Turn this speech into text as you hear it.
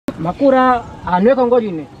makura anweka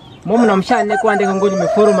ngoline momu na mshane kwandeka ngoline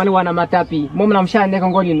forum mani wana matapi momu na mshane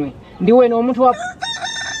ngoline ndiwe no mtu wa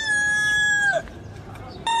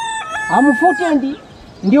amufute ndi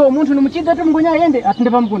ndiwo muntu numuchida tu mgunya yende atinde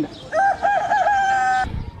pamkunda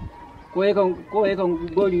koeka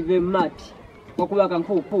ngoli ve mati wakubaka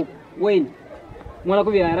nkupu weni mwana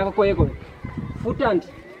kubya haraka koeko futa ndi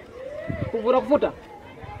kuvura kufuta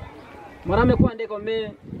marame kwandeka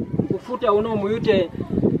me kufuta uno muyute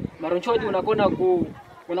maronchodi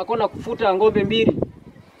unakona kufuta ngombe mbili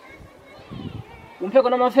umpeko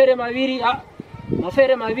na mafere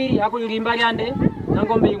maviri akulimbali ande na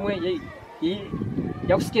ngombe imwe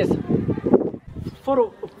ya kusikeza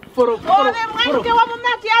foro mwanke wa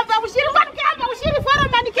mumati hapa ushiri foro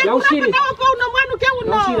mani ke unapo kwa uno mwanu ke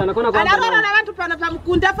uno ushiri anakona kwa anarora na watu pana pa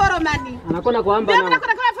mkunda foro mani anakona kwa amba na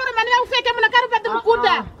anakona kwa foro mani ya ufeke mnakaru pa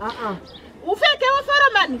mkunda ufeke wa foro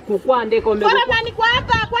mani kukwande kombe foro mani kwa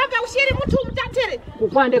hapa ushiri mtu mtatere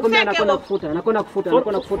kukwande kombe anakona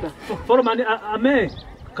kufuta foro mani ame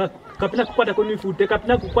kapina kukwata kuni fute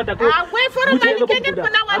kapina kukwata ko we foro mani kenge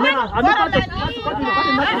kuna wana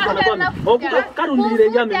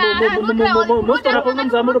karundire yame mosto na ponga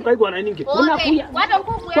mzamoro kaigwa na ninge unakuya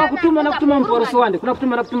kwa kutuma mporoso wande kuna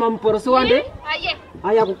kutuma mporoso wande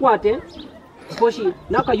aya kukwate koshi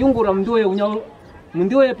nakayungura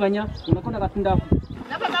mundiwe panya unakona katunda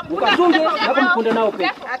ukatunge nako mkunda nao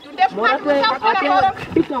pe morate ate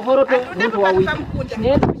pita horoto muntu wawi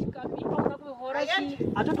nenda shikapi au nako horashi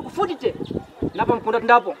atoto kufutite napa mkunda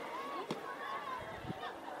ndapo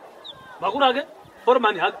bakurage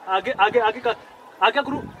formani age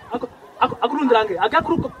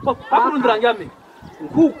akurundrange ame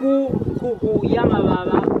nkuku yama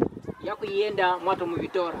baba yakuyenda mwato mu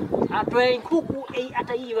Vitora atwe nkuku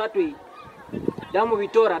atayiva atwe damu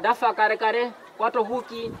Vitora dafa kare kwato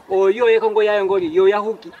huki oyo yekongo yayo ngoli yo ya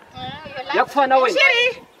huki yakufana we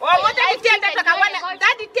shiri moja kitenda takawana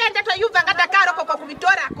dadi tenda to yuva ngata karo kwa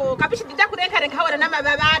Vitora ko kabishi nditakureka rekawara na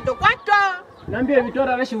mababado kwato nambie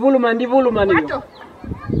Vitora weshi vuluma niyo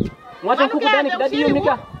mwato nkuku dadi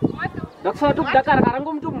yonika dakufana tu dakara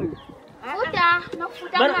karango mtumu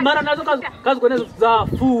mara nazo kazi kwenezo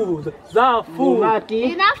za fu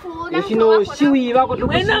mati shino shiwi bako tu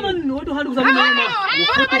wena manu watu hali kuzamini mama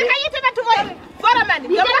kayite batu moyo fora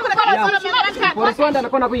mani poroswanda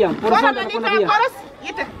anakona kuya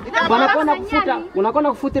unakona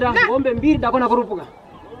kufutira ngombe mbili dakona kurupuka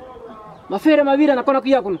mafere mavira anakona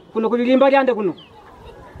kuya kuno kulilimba lyande kuno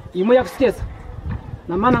imwe ya kusikeza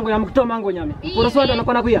na mana ngo ya mkutoa mango nyame poroswanda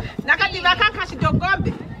anakona kuya nakati vakaka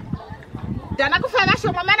shidogombe dana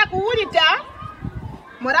kufabasho mamana kuulita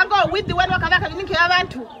morango withi wenu wakavaka vinike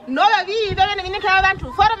abantu noba bene vinike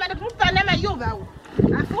abantu foro mane kumutana mayuba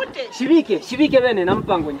afute shibike bene na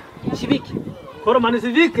mpangonya shibike foro mane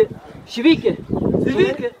shibike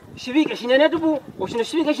shinyane tubu oshino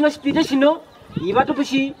shibike shino spite shino ibatu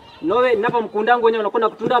pushi nowe napa mkunda ngonya unakona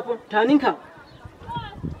kutundapo taninka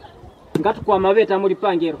ngatu kwa mabeta muri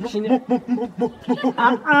pangero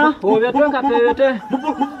obe twenga pete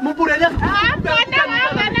mupurenya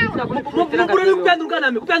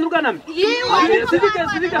kupyanduka nami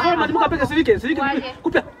sivike formani mukapeke sivike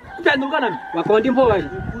kupyanduka nami wakondi mpo bali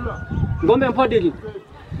ngombe mpodili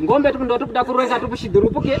ngombe tundo tudakuroza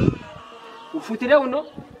tupushidurupuke ufutire uno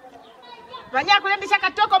banya kulembisha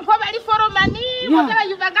katoko mpo bali foromani mukala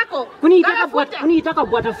yuvangako kunitaka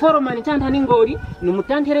bwata foromani chanda ningori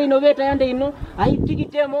numutantere ino beta yande ino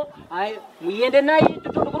ayitikitemo ay muyende nayi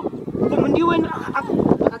tutuko kumundiwenu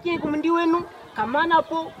akakie kumundiwenu kamana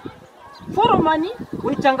po foromani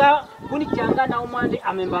kunichanga na umande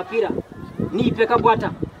amembapira nipeka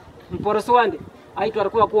bwata mporoso wande aitwa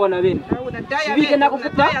alikuwa kuona bene shibike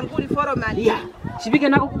nakukupa nguri foromani ya shibike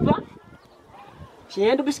nakukupa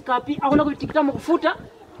shiendo bisikapi akona kutikita mkufuta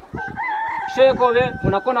shekowe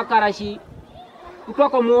unakona karashi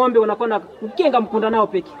kutoka muombe unakona kukenga mkunda nao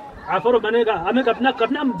peke aforo maneka ameka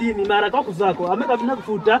kapna mdini mara kwa kuzako ameka kapna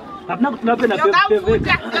kufuta kapna kutunape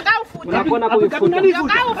peveka unakona kufuta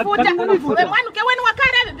mwana ke wenu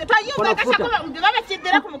wakara beto yuba kasha kwa mbaba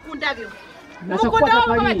chidera kumukunda byo mukunda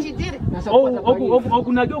wa chidira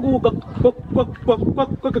okunagyo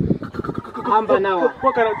amba nawa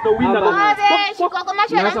kwa karata winda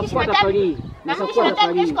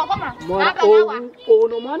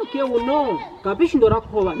ono mwana ke uno kapishi ndo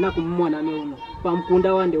rakoba na kumwana ne uno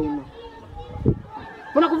pamkunda wande uno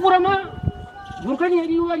kuna kuvura ma vurukani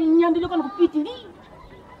yaliwa nyandile kana kupitili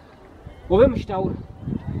obe mshitaura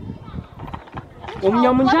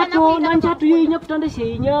omnyamunjato nanjatu yinya kutanda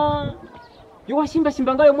sheinya Yuwa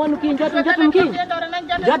simba ngayo mwanu kinjatu mkingi.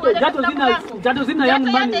 Jato zina young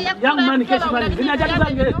man keshi man. Zina jato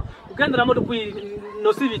zange ukendera moto kui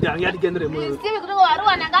no sivita ngati gendere mo. Sivi kutoka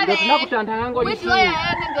waruwa nangale. Nakutanda hango Witi oya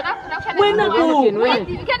ndio Wena ko.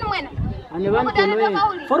 Vikeni mwena. Ane bantu nwe.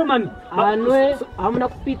 Foreman. Anwe hamuna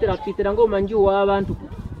kupitira ngo manju wa abantu.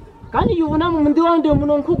 Kani yubona mu ndi wande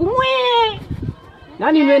muno nkuku mwe.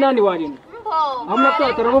 Nani nwe nani walini? Mbo. Hamuna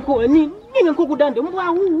kupitira ngo ni nkuku dande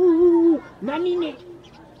mbwa nani ne.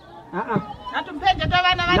 Natumpeje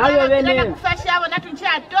tabana bana kufasha abo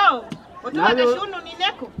natunchato. Otuwake shunu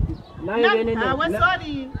nineko. Nayo bene ne. Awe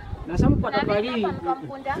sorry. Nasampata pali.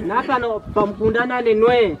 Nakano pamkunda nane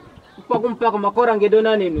nwe. Kwa kumpaka makora ngedo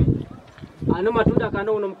nane nwe. Ano matunda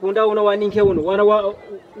kano uno mkunda uno waninke uno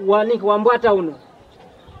waninke wambwata uno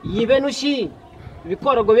yibenu shi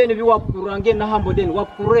vikorogo bene biwakurange na hambo deni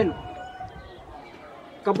wakureno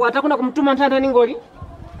kabwata kuna kumtuma ntanda ningoli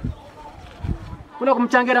kuna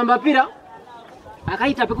kumchangera mbapira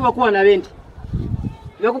akaita pekuwa kuwa na bendi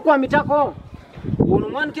yakukwa mitako uno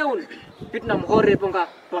mwanke uno pitna mhore ponga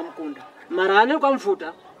pamkunda marane kwa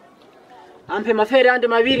mfuta ampe mafere ande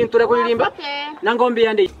mabiri ntura kulilimba na ngombe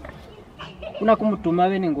yande kuna kumutuma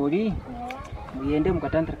bene ngoli muyende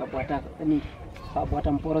mukatandira kabwata ni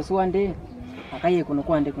kabwata mporosi wande akaye kuno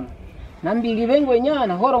kwande kuno nambili bengo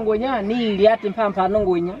nyana horongo nyana ni ili ati mpampa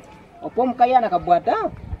nongo nya opo mukayana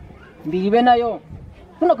kabwata mbili benayo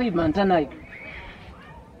kuna kuibanta nayo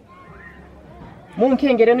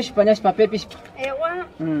munkengere nishipanya shipapepi Ewa.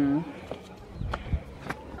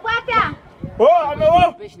 Kwata.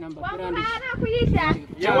 Amewo. peshi namba Wangana kurandi kuisha.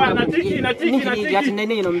 Yewa natiki. ati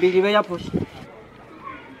nene ino mbili be yapo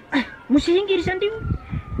mushingirisha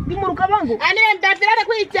ndimuruka bangu Ane mbapirane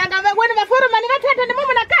kuichanga wene maforomani vatata ni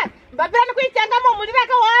mumu naka. Mbapirane kuichanga mumu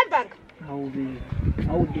ndinaka wambanga.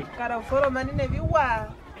 aude Kara foromani ne biwa.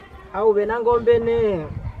 aube nangombe ne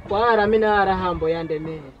kwara mina ara hambo yande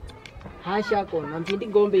ne hasha ko nampindi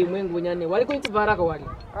gombe imwengu nyane wali kuikuvaraka wali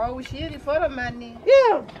Au shiri foromani.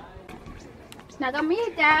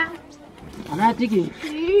 Nakamita. anatiki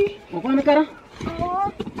okwane kara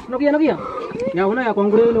nokia ya una ya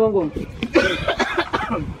kwangure ni wangu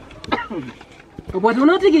obwati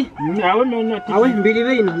unatiki awe mbili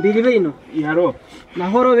beino Yaro. na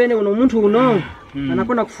horo bene uno muntu uno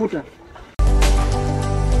anakona kufuta